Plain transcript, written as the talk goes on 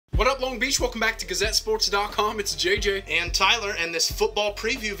Long Beach? Welcome back to GazetteSports.com. It's JJ. And Tyler, and this football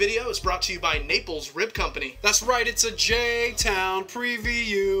preview video is brought to you by Naples Rib Company. That's right, it's a J-Town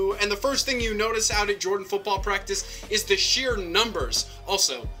preview. And the first thing you notice out at Jordan football practice is the sheer numbers.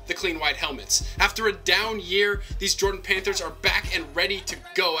 Also, the clean white helmets. After a down year, these Jordan Panthers are back and ready to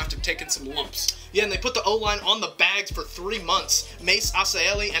go after taking some lumps. Yeah, and they put the O-line on the bags for 3 months. Mace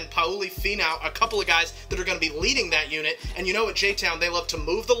Asaeli and Pauli Finau, a couple of guys that are going to be leading that unit. And you know at J-Town, they love to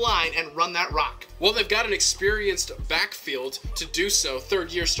move the line and run that rock. Well, they've got an experienced backfield to do so.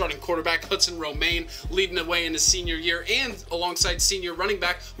 Third-year starting quarterback Hudson Romaine leading the way in his senior year, and alongside senior running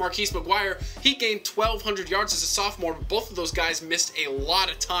back Marquise McGuire, he gained 1,200 yards as a sophomore, but both of those guys missed a lot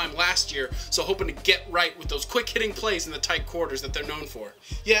of time last year, so hoping to get right with those quick-hitting plays in the tight quarters that they're known for.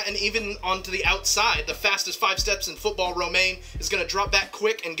 Yeah, and even onto the outside, the fastest 5 steps in football, Romaine is going to drop back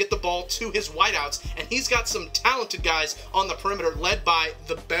quick and get the ball to his wideouts, and he's got some talented guys on the perimeter led by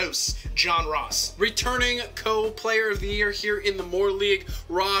the boss, John Ross. Returning co-player of the year here in the Moore League,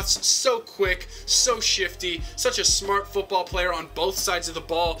 Ross, so quick, so shifty, such a smart football player on both sides of the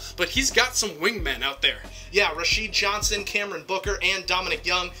ball, but he's got some wingmen out there. Yeah, Rashid Johnson, Cameron Booker, and Dominic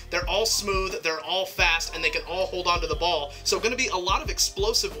Young, they're all smooth, they're all fast, and they can all hold on to the ball. So going to be a lot of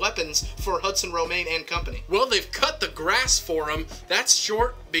explosive weapons for Hudson Romaine and company. Well, they've cut the grass for him. That's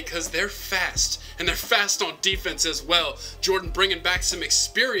short because they're fast, and they're fast on defense as well. Jordan bringing back some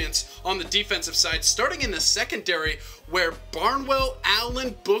experience on the defensive side, starting in the secondary, where Barnwell,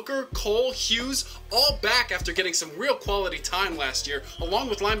 Allen, Booker, Cole, Hughes, all back after getting some real quality time last year, along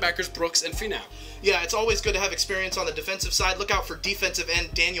with linebackers Brooks and Finau. Yeah, it's always good to have experience on the defensive side. Look out for defensive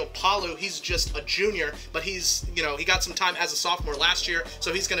end Daniel Palu. He's just a junior, but he got some time as a sophomore last year,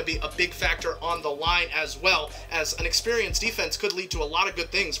 so he's going to be a big factor on the line as well, as an experienced defense could lead to a lot of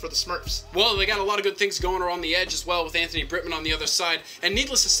good things for the Smurfs. Well, they got a lot of good things going around the edge as well with Anthony Brittman on the other side, and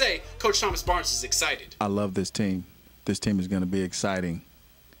needless to say, Coach Thomas Barnes is excited. I love this team. This team is going to be exciting.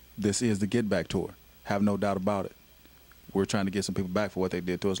 This is the Get Back Tour. Have no doubt about it. We're trying to get some people back for what they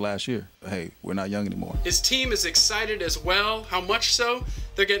did to us last year. Hey, we're not young anymore. His team is excited as well. How much so?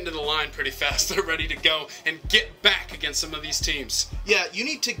 They're getting to the line pretty fast. They're ready to go and get back against some of these teams. Yeah, you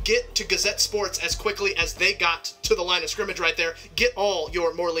need to get to Gazette Sports as quickly as they got to the line of scrimmage right there. Get all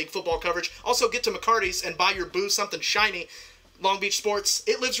your Moore League football coverage. Also, get to McCarty's and buy your boo something shiny. Long Beach Sports,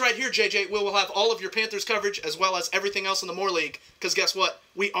 it lives right here, JJ. We will have all of your Panthers coverage as well as everything else in the Moore League, because guess what?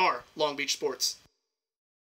 We are Long Beach Sports.